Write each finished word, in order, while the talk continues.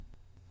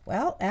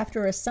Well,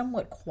 after a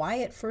somewhat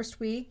quiet first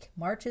week,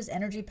 March's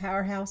energy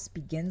powerhouse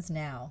begins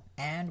now,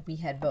 and we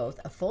had both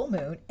a full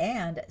moon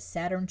and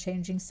Saturn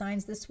changing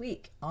signs this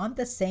week on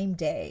the same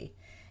day.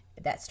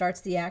 That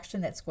starts the action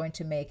that's going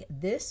to make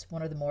this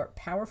one of the more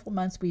powerful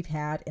months we've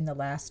had in the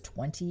last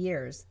 20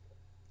 years.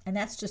 And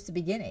that's just the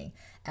beginning.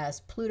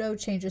 As Pluto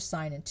changes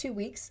sign in 2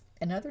 weeks,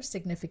 another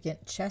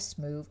significant chess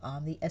move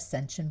on the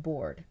Ascension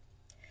board.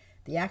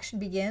 The action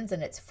begins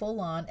and it's full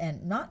on,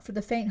 and not for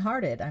the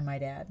faint-hearted, I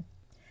might add.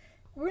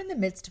 We're in the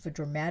midst of a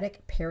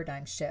dramatic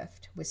paradigm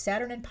shift with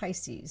Saturn in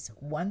Pisces,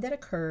 one that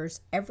occurs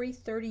every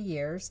 30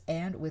 years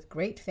and with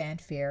great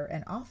fanfare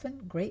and often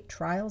great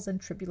trials and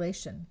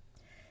tribulation.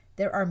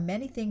 There are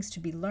many things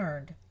to be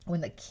learned when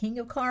the king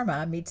of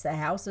karma meets the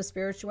house of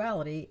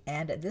spirituality,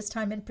 and at this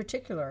time in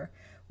particular,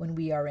 when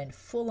we are in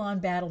full-on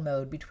battle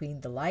mode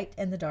between the light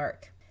and the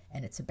dark,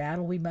 and it's a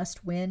battle we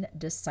must win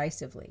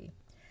decisively.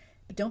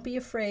 But don't be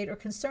afraid or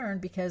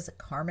concerned, because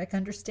karmic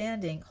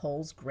understanding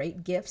holds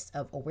great gifts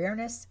of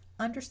awareness,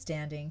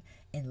 understanding,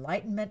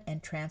 enlightenment,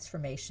 and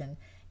transformation,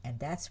 and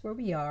that's where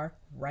we are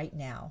right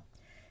now.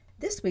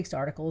 This week's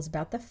article is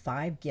about the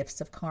 5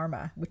 gifts of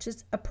karma, which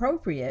is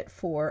appropriate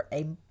for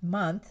a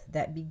month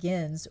that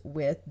begins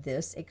with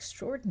this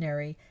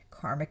extraordinary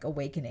karmic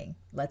awakening.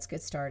 Let's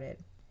get started.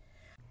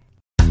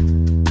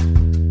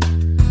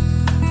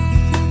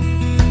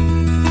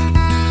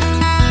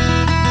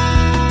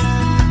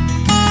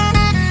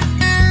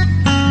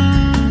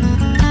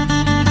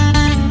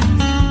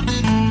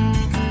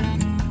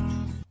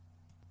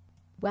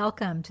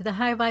 Welcome to the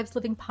High Vibes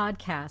Living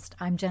Podcast.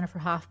 I'm Jennifer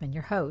Hoffman,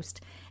 your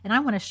host, and I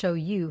want to show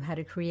you how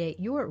to create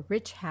your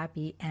rich,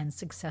 happy, and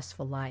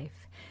successful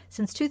life.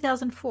 Since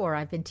 2004,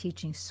 I've been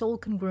teaching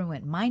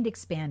soul-congruent,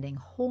 mind-expanding,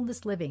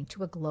 wholeness living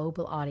to a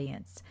global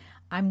audience.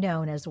 I'm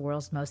known as the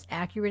world's most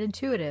accurate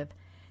intuitive,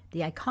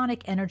 the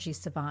iconic energy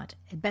savant,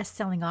 a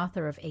best-selling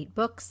author of 8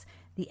 books,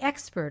 the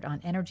expert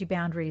on energy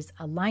boundaries,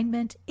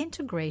 alignment,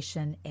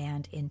 integration,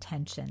 and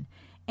intention.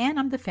 And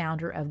I'm the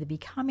founder of the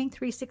Becoming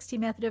 360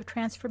 Method of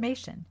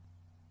Transformation.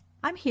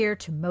 I'm here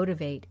to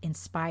motivate,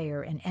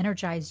 inspire, and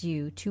energize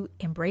you to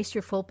embrace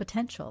your full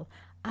potential,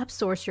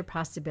 upsource your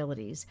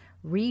possibilities,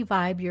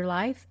 revibe your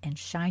life, and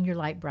shine your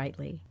light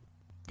brightly.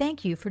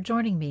 Thank you for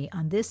joining me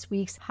on this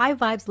week's High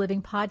Vibes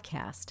Living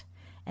Podcast,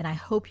 and I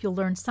hope you'll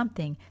learn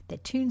something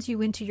that tunes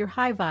you into your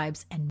high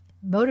vibes and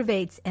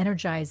motivates,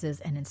 energizes,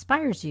 and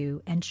inspires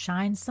you, and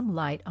shines some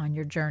light on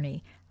your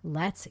journey.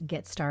 Let's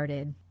get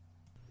started.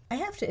 I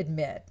have to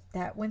admit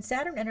that when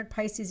Saturn entered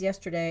Pisces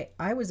yesterday,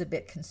 I was a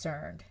bit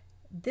concerned.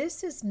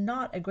 This is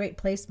not a great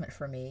placement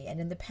for me,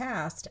 and in the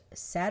past,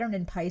 Saturn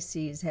in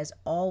Pisces has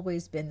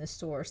always been the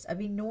source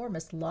of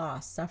enormous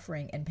loss,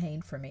 suffering, and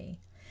pain for me.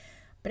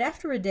 But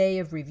after a day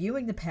of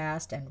reviewing the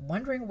past and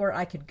wondering where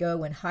I could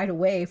go and hide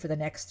away for the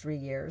next 3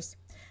 years,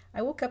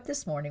 I woke up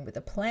this morning with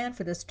a plan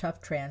for this tough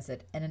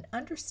transit and an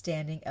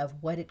understanding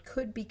of what it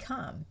could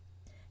become.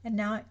 And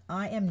now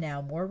I am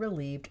now more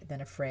relieved than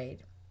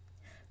afraid.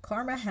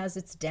 Karma has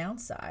its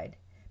downside,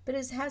 but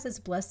it has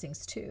its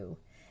blessings too,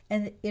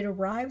 and it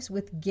arrives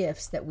with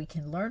gifts that we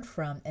can learn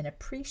from and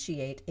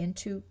appreciate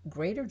into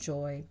greater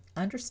joy,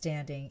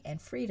 understanding,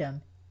 and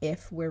freedom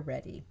if we're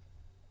ready.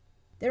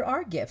 There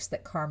are gifts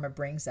that karma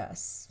brings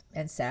us,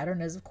 and Saturn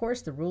is, of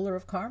course, the ruler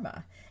of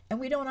karma, and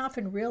we don't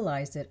often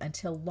realize it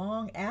until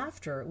long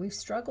after we've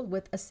struggled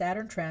with a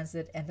Saturn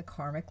transit and the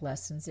karmic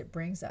lessons it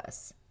brings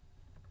us.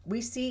 We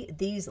see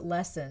these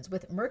lessons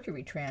with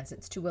Mercury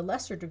transits to a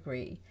lesser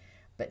degree,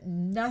 but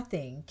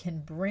nothing can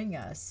bring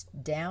us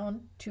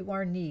down to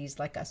our knees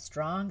like a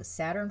strong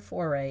Saturn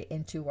foray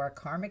into our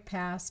karmic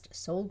past,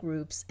 soul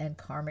groups, and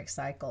karmic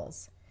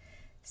cycles.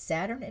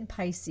 Saturn in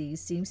Pisces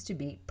seems to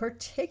be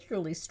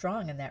particularly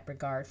strong in that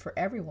regard for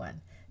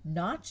everyone,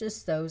 not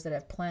just those that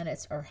have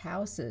planets or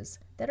houses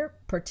that are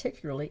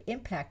particularly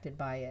impacted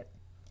by it.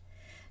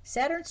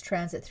 Saturn's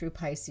transit through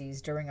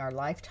Pisces during our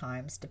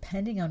lifetimes,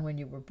 depending on when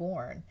you were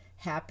born,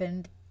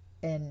 happened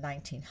in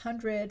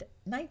 1900,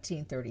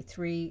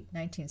 1933,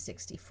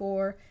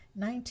 1964,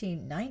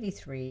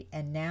 1993,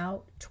 and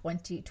now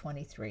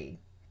 2023.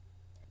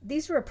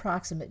 These are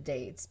approximate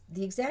dates.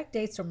 The exact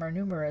dates are more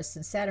numerous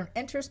since Saturn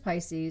enters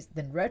Pisces,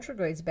 then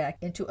retrogrades back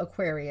into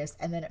Aquarius,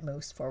 and then it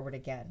moves forward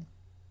again.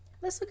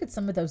 Let's look at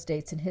some of those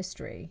dates in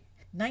history.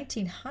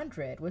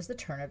 1900 was the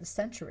turn of the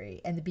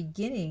century and the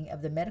beginning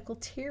of the medical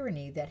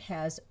tyranny that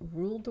has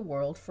ruled the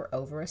world for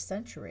over a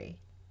century.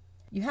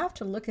 You have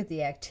to look at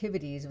the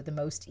activities of the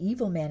most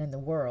evil man in the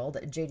world,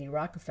 J.D.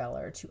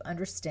 Rockefeller, to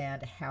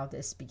understand how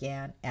this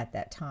began at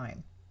that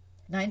time.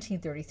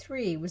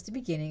 1933 was the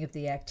beginning of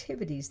the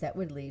activities that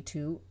would lead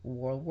to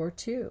World War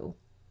II.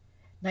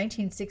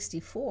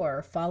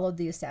 1964 followed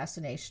the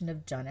assassination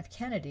of John F.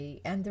 Kennedy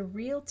and the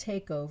real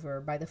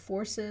takeover by the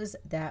forces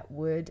that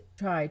would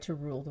try to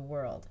rule the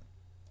world.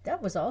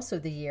 That was also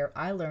the year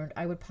I learned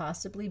I would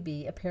possibly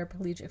be a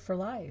paraplegic for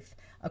life,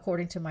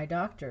 according to my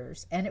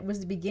doctors, and it was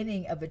the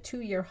beginning of a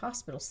 2-year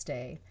hospital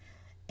stay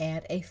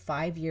and a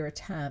 5-year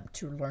attempt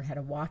to learn how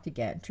to walk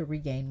again to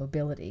regain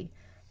mobility.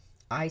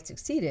 I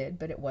succeeded,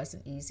 but it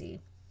wasn't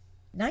easy.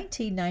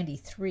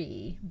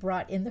 1993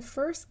 brought in the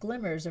first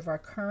glimmers of our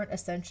current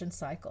ascension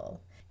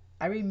cycle.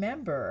 I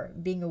remember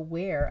being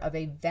aware of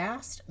a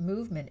vast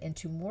movement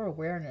into more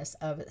awareness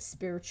of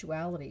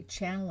spirituality,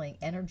 channeling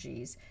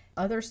energies,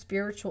 other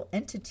spiritual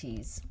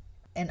entities,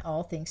 and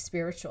all things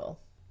spiritual.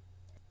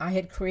 I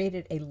had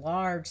created a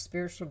large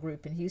spiritual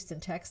group in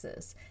Houston,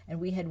 Texas, and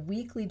we had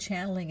weekly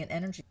channeling and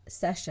energy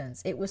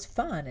sessions. It was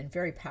fun and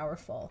very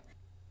powerful.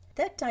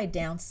 That died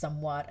down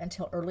somewhat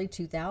until early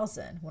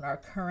 2000, when our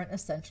current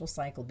essential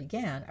cycle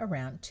began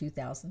around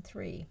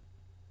 2003.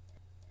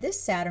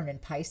 This Saturn in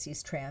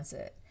Pisces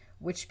transit,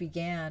 which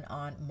began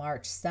on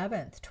March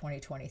 7th,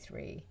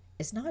 2023,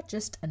 is not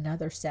just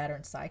another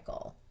Saturn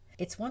cycle.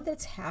 It's one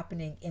that's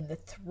happening in the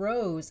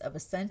throes of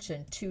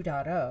Ascension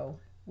 2.0,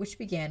 which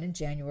began in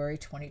January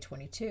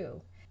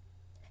 2022.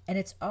 And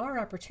it's our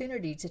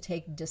opportunity to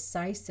take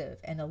decisive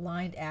and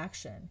aligned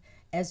action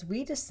as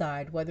we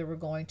decide whether we're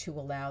going to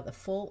allow the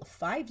full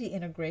 5D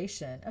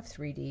integration of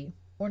 3D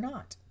or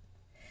not.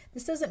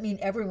 This doesn't mean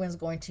everyone's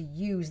going to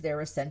use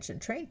their Ascension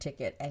train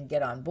ticket and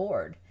get on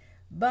board,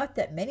 but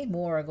that many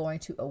more are going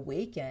to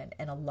awaken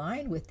and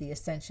align with the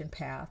Ascension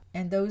path,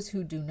 and those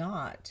who do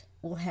not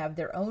will have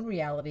their own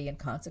reality and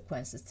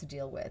consequences to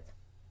deal with.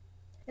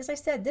 As I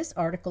said, this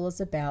article is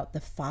about the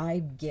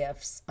 5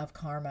 gifts of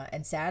karma,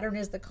 and Saturn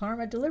is the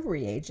karma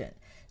delivery agent.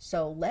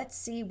 So let's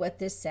see what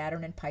this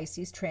Saturn in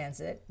Pisces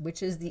transit,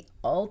 which is the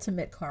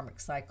ultimate karmic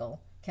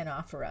cycle, can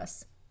offer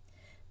us.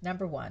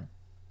 Number 1,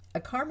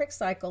 a karmic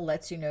cycle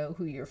lets you know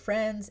who your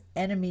friends,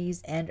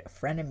 enemies, and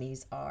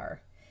frenemies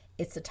are.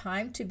 It's a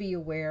time to be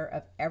aware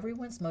of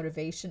everyone's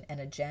motivation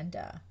and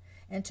agenda,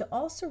 and to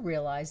also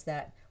realize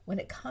that when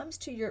it comes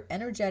to your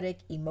energetic,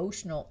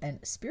 emotional, and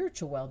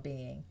spiritual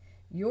well-being,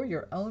 you're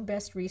your own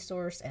best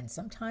resource, and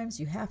sometimes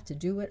you have to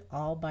do it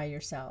all by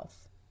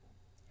yourself.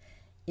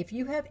 If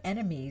you have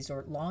enemies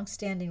or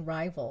long-standing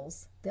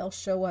rivals, they'll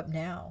show up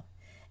now.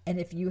 And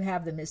if you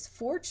have the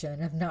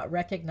misfortune of not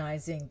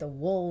recognizing the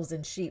wolves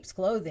in sheep's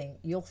clothing,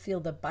 you'll feel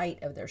the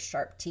bite of their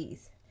sharp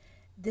teeth.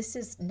 This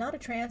is not a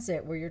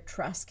transit where your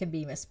trust can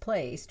be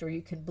misplaced or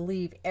you can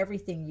believe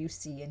everything you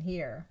see and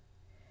hear.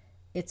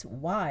 It's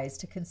wise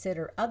to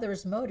consider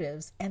others'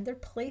 motives and their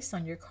place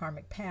on your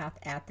karmic path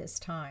at this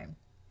time.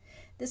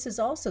 This is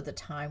also the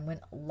time when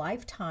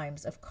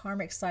lifetimes of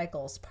karmic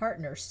cycles,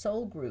 partners,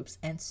 soul groups,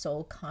 and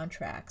soul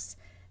contracts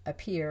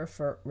appear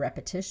for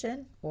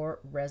repetition or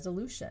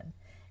resolution.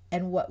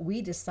 And what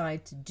we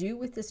decide to do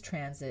with this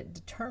transit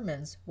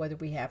determines whether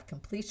we have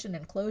completion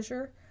and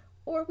closure,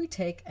 or we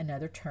take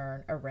another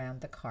turn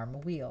around the karma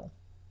wheel.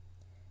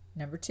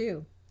 Number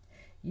 2,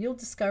 you'll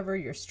discover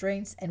your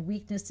strengths and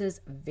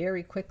weaknesses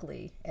very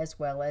quickly, as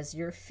well as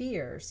your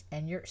fears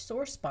and your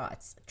sore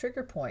spots,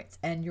 trigger points,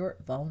 and your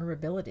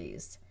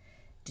vulnerabilities.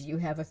 Do you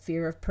have a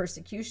fear of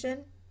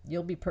persecution?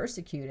 You'll be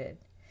persecuted.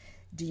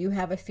 Do you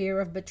have a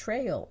fear of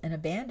betrayal and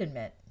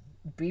abandonment?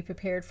 Be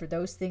prepared for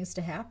those things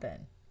to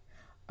happen.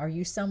 Are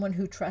you someone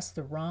who trusts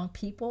the wrong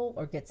people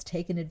or gets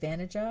taken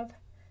advantage of?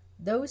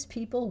 Those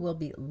people will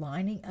be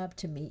lining up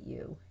to meet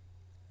you.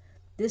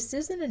 This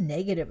isn't a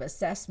negative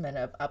assessment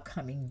of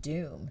upcoming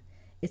doom.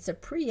 It's a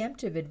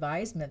preemptive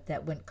advisement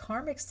that when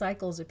karmic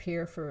cycles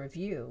appear for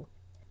review,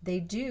 they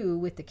do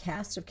with the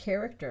cast of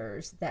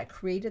characters that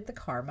created the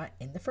karma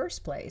in the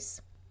first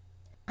place.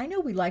 I know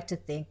we like to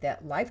think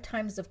that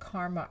lifetimes of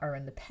karma are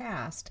in the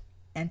past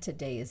and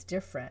today is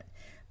different,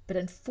 but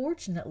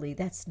unfortunately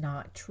that's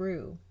not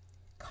true.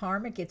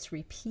 Karma gets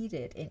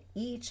repeated in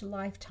each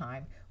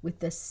lifetime with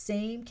the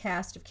same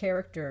cast of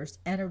characters,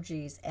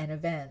 energies, and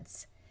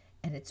events.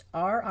 And it's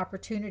our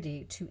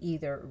opportunity to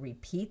either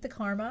repeat the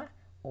karma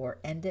or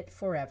end it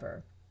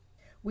forever.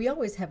 We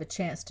always have a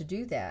chance to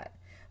do that,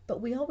 but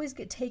we always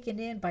get taken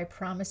in by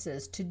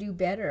promises to do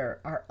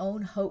better, our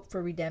own hope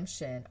for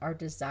redemption, our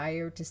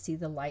desire to see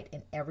the light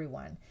in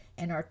everyone,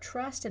 and our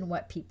trust in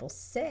what people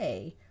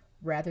say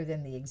rather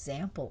than the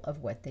example of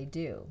what they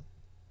do.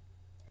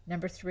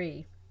 Number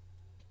 3,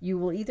 you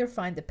will either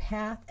find the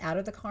path out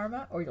of the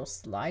karma or you'll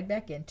slide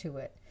back into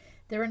it.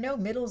 There are no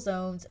middle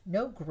zones,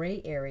 no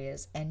gray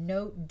areas, and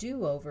no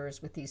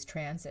do-overs with these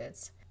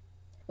transits.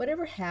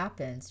 Whatever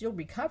happens, you'll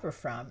recover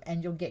from,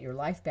 and you'll get your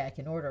life back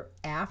in order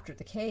after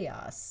the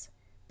chaos,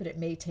 but it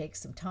may take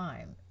some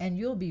time, and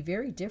you'll be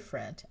very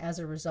different as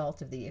a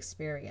result of the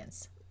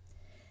experience.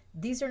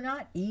 These are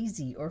not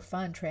easy or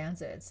fun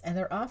transits, and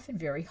they're often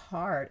very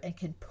hard and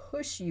can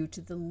push you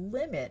to the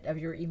limit of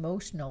your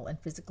emotional and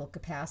physical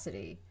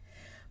capacity.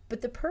 But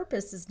the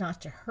purpose is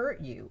not to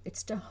hurt you.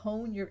 It's to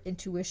hone your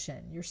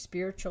intuition, your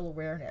spiritual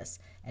awareness,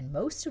 and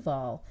most of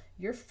all,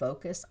 your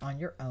focus on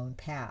your own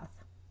path.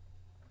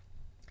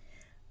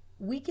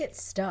 We get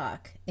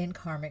stuck in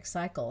karmic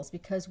cycles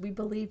because we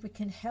believe we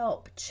can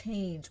help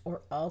change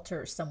or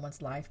alter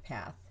someone's life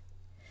path.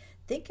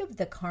 Think of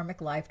the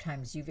karmic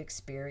lifetimes you've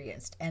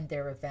experienced and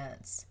their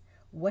events.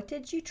 What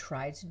did you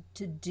try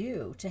to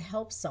do to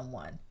help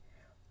someone?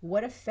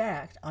 What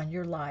effect on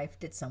your life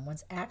did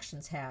someone's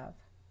actions have?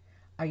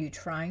 Are you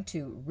trying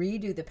to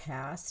redo the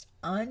past,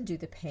 undo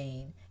the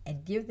pain,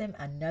 and give them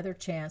another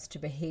chance to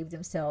behave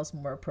themselves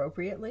more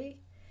appropriately?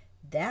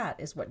 That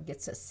is what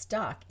gets us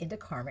stuck into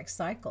karmic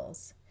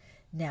cycles.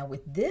 Now,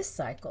 with this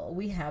cycle,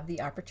 we have the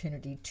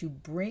opportunity to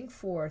bring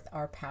forth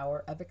our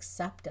power of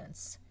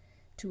acceptance,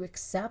 to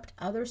accept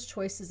others'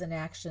 choices and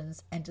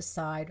actions and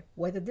decide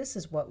whether this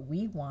is what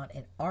we want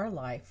in our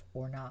life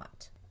or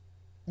not.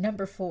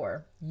 Number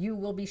 4, you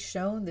will be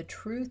shown the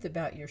truth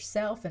about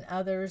yourself and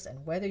others,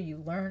 and whether you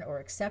learn or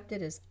accept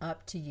it is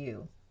up to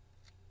you.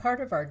 Part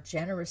of our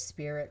generous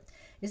spirit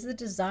is the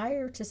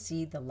desire to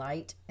see the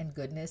light and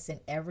goodness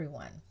in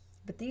everyone.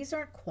 But these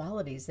aren't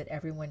qualities that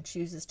everyone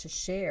chooses to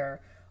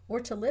share or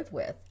to live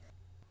with.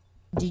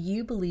 Do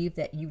you believe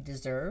that you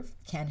deserve,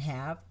 can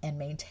have, and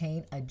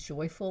maintain a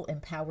joyful,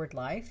 empowered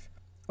life?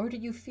 Or do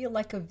you feel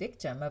like a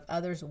victim of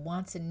others'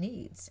 wants and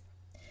needs?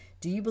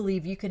 Do you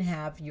believe you can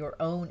have your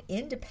own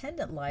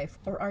independent life,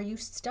 or are you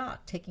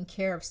stuck taking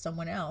care of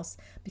someone else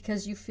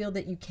because you feel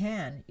that you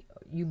can,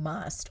 you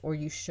must, or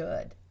you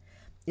should?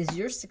 Is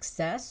your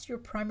success your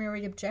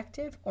primary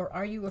objective, or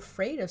are you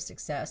afraid of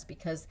success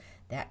because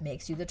that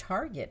makes you the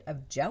target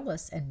of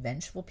jealous and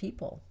vengeful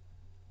people?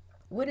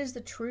 What is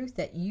the truth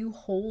that you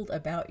hold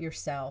about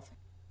yourself?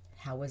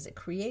 How was it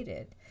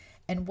created?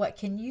 And what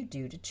can you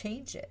do to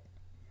change it?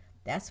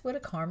 That's what a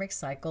karmic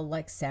cycle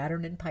like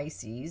Saturn in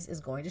Pisces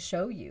is going to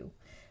show you.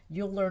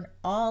 You'll learn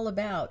all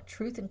about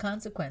truth and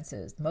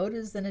consequences,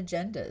 motives and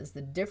agendas,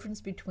 the difference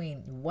between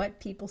what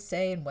people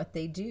say and what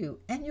they do,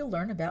 and you'll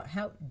learn about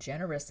how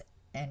generous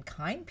and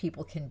kind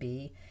people can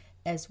be,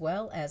 as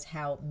well as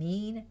how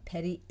mean,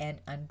 petty,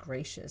 and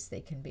ungracious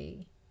they can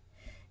be.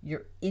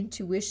 Your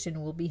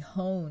intuition will be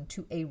honed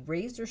to a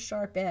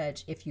razor-sharp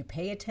edge if you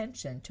pay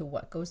attention to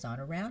what goes on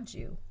around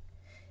you.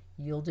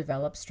 You'll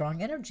develop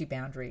strong energy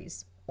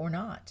boundaries, or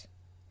not.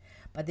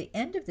 By the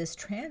end of this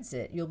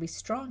transit, you'll be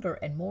stronger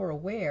and more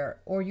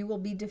aware, or you will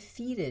be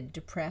defeated,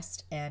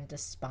 depressed, and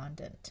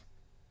despondent.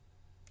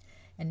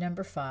 And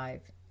number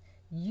 5,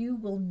 you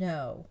will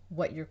know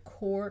what your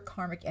core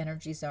karmic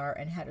energies are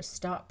and how to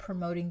stop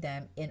promoting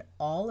them in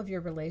all of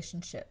your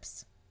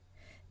relationships.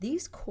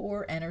 These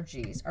core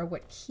energies are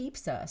what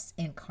keeps us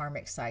in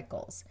karmic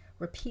cycles,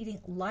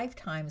 repeating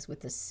lifetimes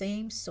with the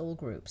same soul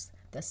groups,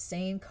 the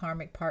same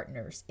karmic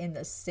partners, in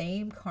the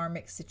same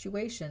karmic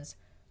situations,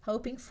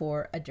 hoping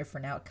for a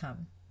different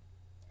outcome.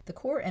 The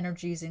core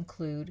energies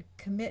include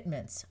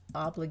commitments,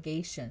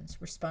 obligations,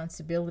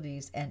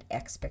 responsibilities, and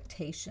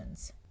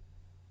expectations.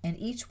 And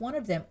each one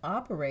of them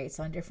operates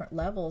on different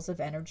levels of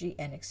energy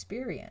and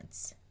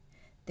experience.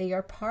 They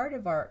are part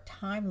of our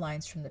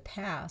timelines from the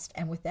past,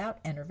 and without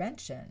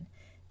intervention,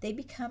 they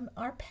become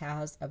our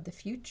paths of the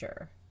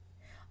future.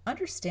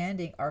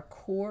 Understanding our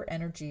core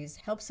energies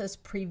helps us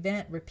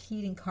prevent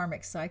repeating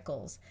karmic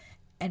cycles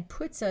and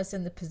puts us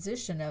in the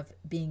position of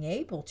being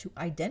able to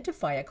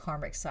identify a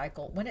karmic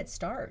cycle when it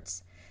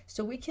starts,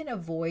 so we can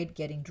avoid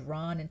getting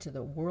drawn into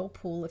the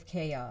whirlpool of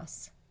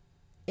chaos.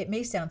 It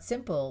may sound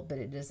simple, but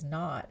it is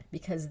not,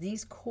 because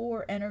these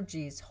core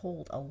energies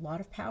hold a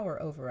lot of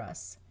power over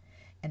us,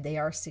 and they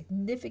are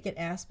significant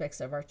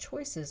aspects of our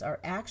choices, our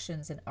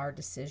actions, and our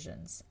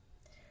decisions.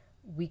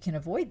 We can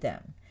avoid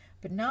them,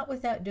 but not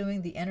without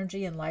doing the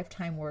energy and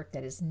lifetime work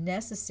that is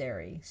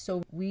necessary,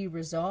 so we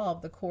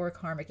resolve the core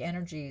karmic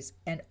energies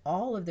and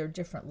all of their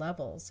different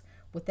levels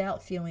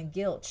without feeling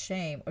guilt,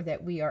 shame, or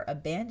that we are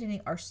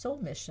abandoning our soul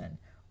mission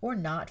or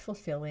not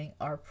fulfilling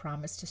our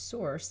promise to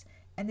Source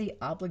and the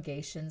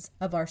obligations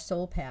of our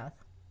soul path.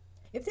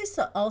 If this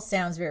all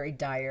sounds very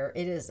dire,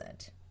 it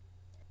isn't.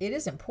 It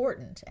is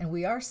important, and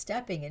we are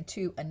stepping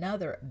into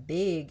another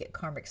big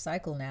karmic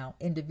cycle now,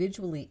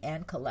 individually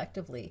and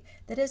collectively,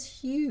 that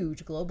has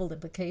huge global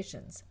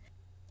implications.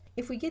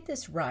 If we get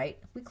this right,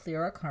 we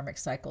clear our karmic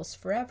cycles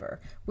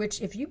forever,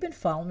 which, if you've been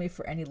following me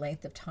for any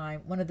length of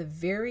time, one of the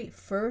very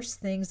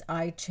first things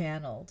I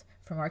channeled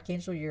from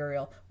Archangel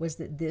Uriel was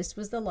that this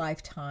was the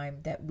lifetime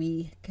that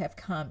we have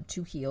come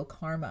to heal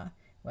karma.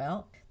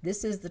 Well,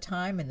 this is the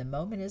time, and the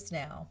moment is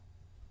now.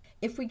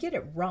 If we get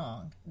it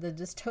wrong, the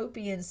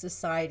dystopian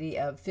society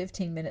of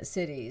 15-minute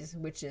cities,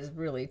 which is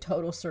really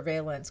total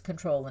surveillance,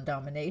 control, and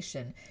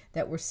domination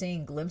that we're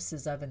seeing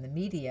glimpses of in the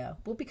media,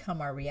 will become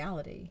our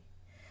reality.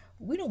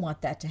 We don't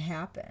want that to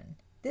happen.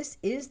 This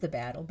is the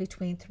battle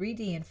between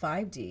 3D and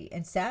 5D,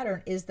 and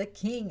Saturn is the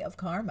king of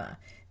karma,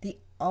 the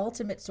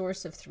ultimate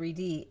source of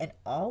 3D and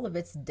all of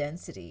its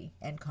density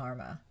and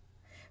karma.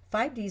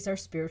 5D is our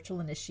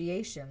spiritual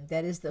initiation,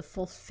 that is the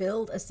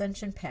fulfilled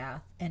ascension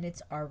path, and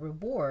it's our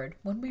reward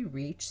when we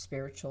reach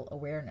spiritual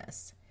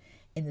awareness.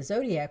 In the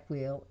zodiac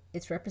wheel,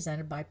 it's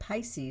represented by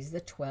Pisces,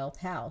 the 12th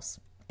house,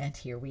 and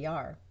here we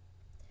are.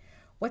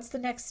 What's the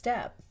next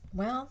step?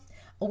 Well,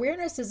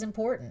 awareness is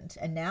important,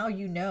 and now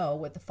you know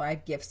what the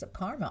 5 gifts of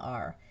karma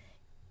are.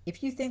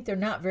 If you think they're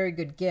not very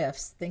good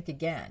gifts, think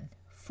again.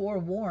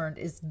 Forewarned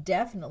is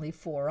definitely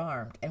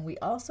forearmed, and we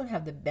also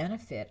have the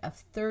benefit of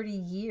 30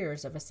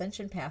 years of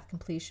Ascension Path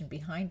completion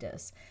behind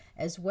us,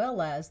 as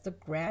well as the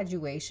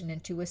graduation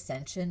into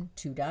Ascension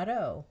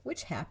 2.0,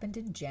 which happened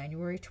in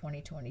January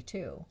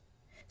 2022.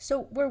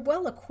 So we're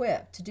well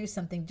equipped to do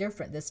something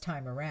different this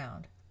time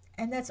around.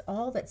 And that's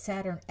all that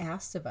Saturn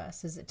asks of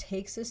us, is it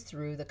takes us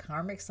through the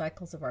karmic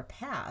cycles of our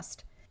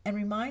past and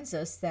reminds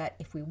us that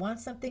if we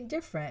want something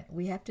different,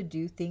 we have to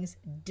do things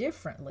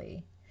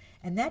differently.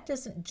 And that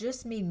doesn't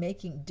just mean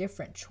making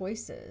different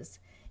choices.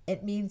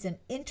 It means an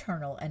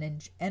internal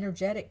and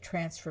energetic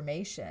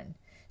transformation.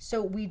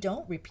 So we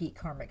don't repeat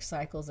karmic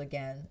cycles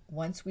again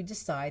once we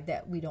decide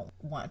that we don't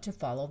want to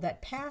follow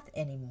that path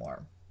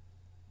anymore.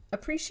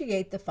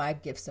 Appreciate the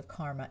 5 gifts of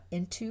karma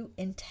into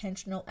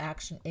intentional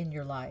action in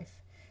your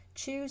life.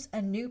 Choose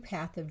a new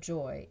path of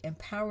joy,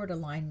 empowered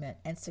alignment,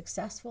 and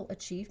successful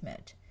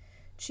achievement.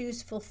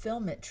 Choose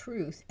fulfillment,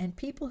 truth, and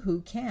people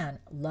who can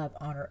love,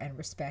 honor, and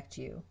respect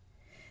you.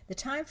 The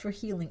time for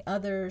healing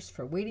others,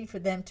 for waiting for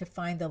them to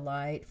find the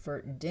light,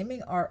 for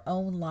dimming our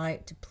own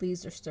light to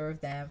please or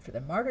serve them, for the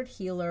martyred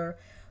healer,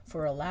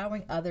 for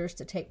allowing others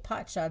to take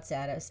pot shots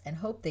at us and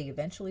hope they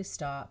eventually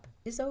stop,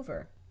 is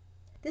over.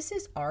 This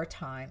is our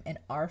time, and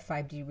our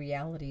 5D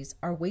realities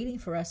are waiting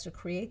for us to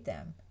create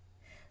them.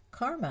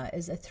 Karma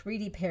is a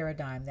 3D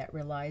paradigm that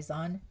relies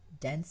on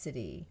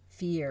density,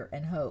 fear,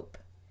 and hope.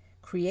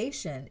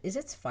 Creation is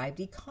its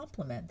 5D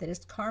complement that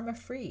is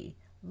karma-free,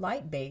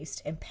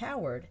 light-based,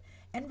 empowered,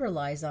 and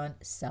relies on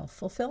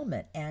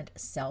self-fulfillment and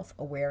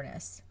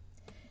self-awareness.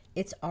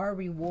 It's our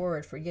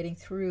reward for getting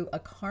through a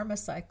karma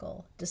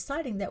cycle,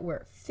 deciding that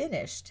we're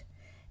finished,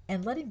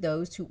 and letting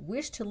those who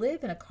wish to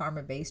live in a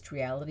karma-based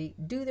reality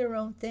do their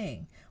own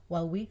thing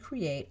while we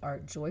create our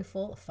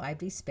joyful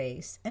 5D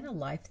space and a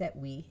life that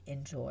we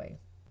enjoy.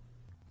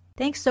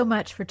 Thanks so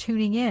much for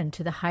tuning in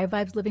to the High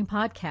Vibes Living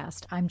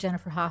Podcast. I'm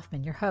Jennifer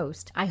Hoffman, your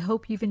host. I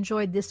hope you've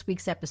enjoyed this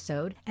week's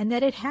episode and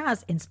that it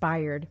has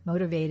inspired,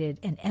 motivated,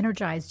 and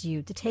energized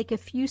you to take a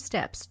few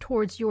steps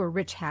towards your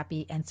rich,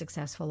 happy, and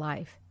successful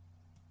life.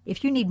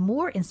 If you need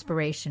more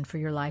inspiration for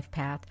your life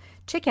path,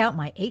 check out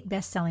my 8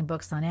 best-selling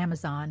books on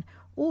Amazon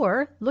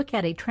or look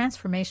at a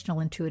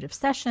transformational intuitive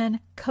session,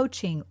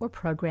 coaching, or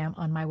program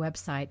on my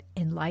website,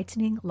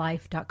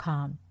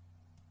 enlighteninglife.com.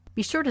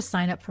 Be sure to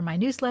sign up for my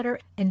newsletter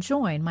and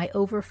join my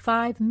over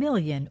 5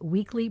 million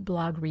weekly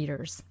blog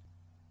readers.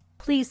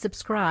 Please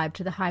subscribe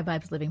to the High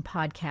Vibes Living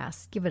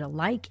Podcast. Give it a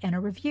like and a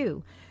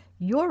review.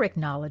 Your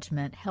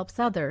acknowledgement helps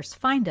others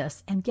find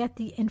us and get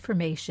the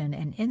information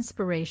and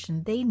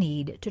inspiration they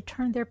need to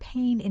turn their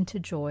pain into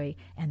joy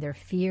and their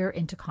fear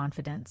into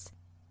confidence.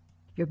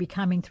 Your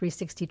Becoming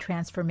 360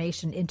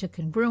 transformation into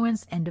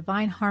congruence and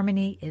divine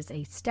harmony is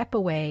a step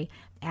away,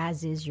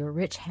 as is your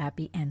rich,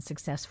 happy, and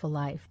successful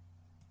life.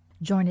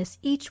 Join us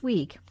each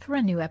week for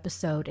a new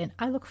episode, and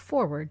I look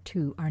forward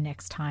to our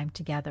next time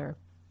together.